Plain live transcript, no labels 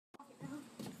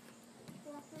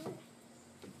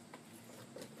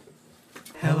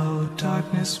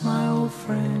miss my old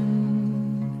friend.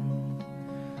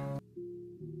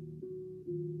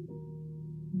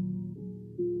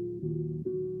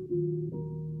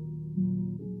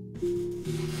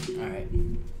 Alright,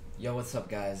 yo, what's up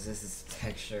guys, this is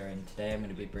Texture, and today I'm going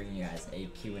to be bringing you guys a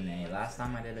Q&A. Last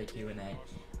time I did a Q&A,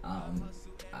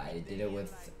 I did it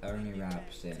with Ernie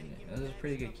Raps, and it was a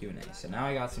pretty good Q&A. So now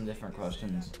I got some different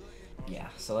questions. Yeah,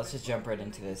 so let's just jump right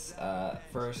into this.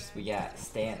 First, we got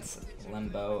Stance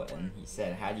Limbo, and he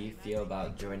said, how do you feel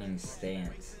about joining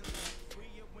Stance?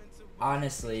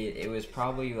 Honestly, it was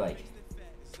probably like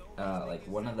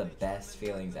one of the best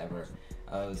feelings ever.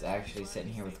 I was actually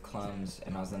sitting here with Clums,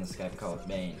 and I was on the Skype call with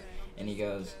Bane, and he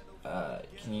goes, can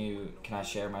I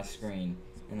share my screen?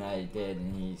 And I did,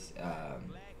 and he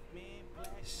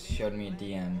showed me a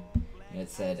DM, and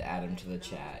it said add him to the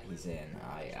chat. He's in.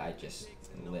 I just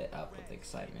lit up with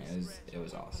excitement. It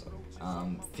was awesome.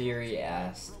 Fury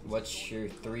asked, what's your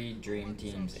 3 dream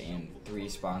teams and 3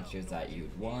 sponsors that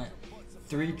you'd want?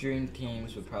 3 dream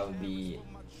teams would probably be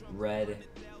Red,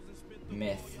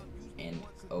 Myth, and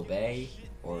Obey,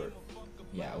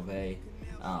 Obey.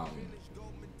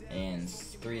 And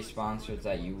 3 sponsors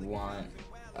that you want,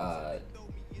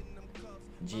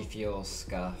 G Fuel,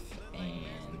 Scuff,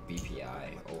 and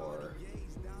BPI, or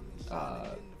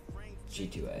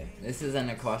G2A. This isn't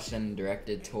a question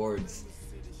directed towards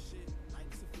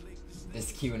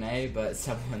this Q&A, but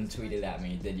someone tweeted at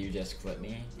me, did you just clip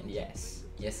me? And yes,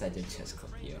 I did just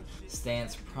clip you.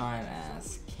 Stance Prime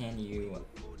asks, can you...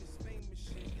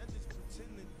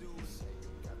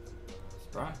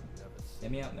 Prime,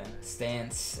 hit me up, man.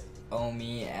 Stance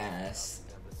Omi asks,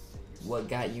 what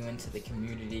got you into the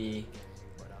community,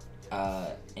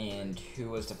 and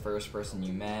who was the first person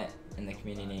you met in the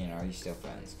community, and are you still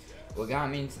friends? What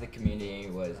got me into the community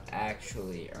was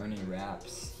actually Ernie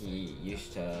Raps. He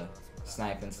used to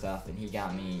snipe and stuff, and he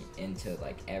got me into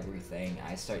like everything.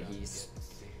 He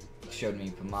showed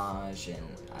me Pomage, and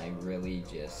I really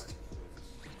just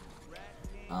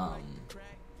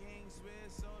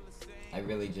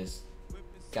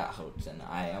got hooked, and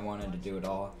I wanted to do it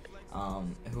all.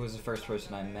 Who was the first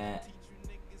person I met?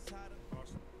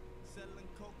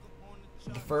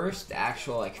 The first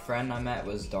actual friend I met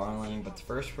was Darling, but the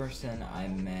first person I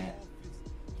met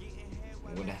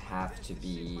would have to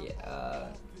be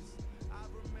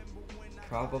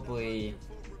probably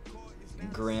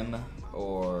Grim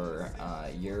or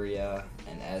Yuria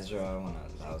and Ezra.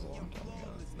 That was a long time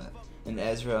ago. And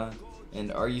Ezra.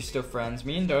 And are you still friends?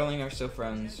 Me and Darling are still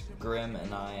friends. Grim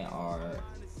and I are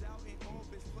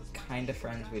kind of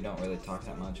friends. We don't really talk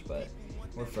that much, but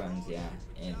we're friends, yeah.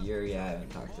 And Yuri, I haven't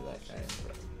talked to that guy.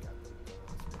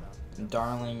 But.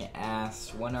 Darling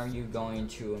asks, when are you going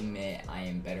to admit I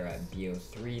am better at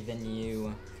BO3 than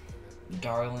you?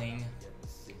 Darling,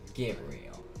 get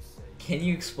real. Can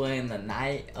you explain the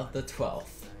night of the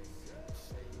 12th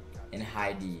in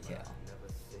high detail?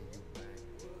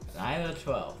 The night of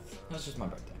the 12th. That's just my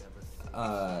birthday.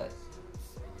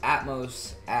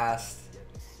 Atmos asked,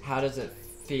 how does it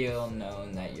feel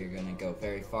knowing that you're gonna go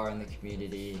very far in the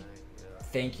community?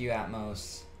 Thank you,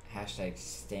 Atmos. Hashtag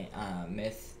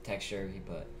myth texture he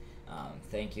put.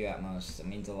 Thank you, Atmos. It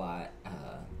means a lot.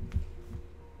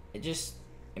 It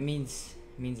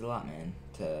means a lot, man.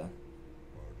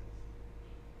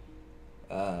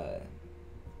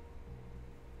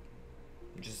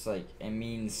 It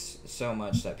means so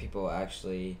much that people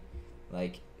actually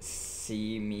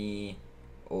see me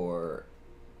or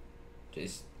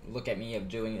just look at me of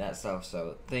doing that stuff.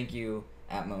 So thank you,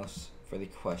 Atmos, for the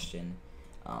question.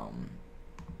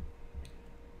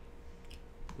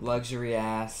 Luxury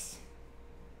asks,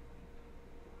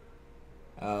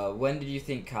 when did you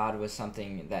think COD was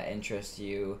something that interests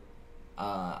you?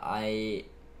 I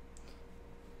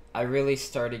really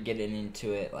started getting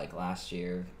into it last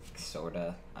year,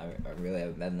 sorta. I really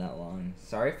haven't been that long.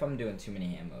 Sorry if I'm doing too many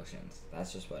hand motions.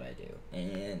 That's just what I do.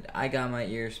 And I got my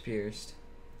ears pierced.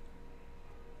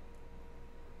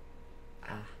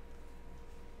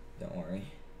 Don't worry,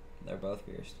 they're both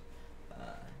pierced.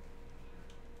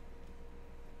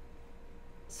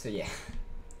 So yeah.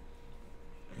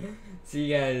 See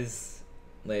you guys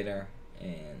later,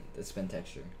 and it's been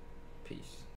Texture. Peace.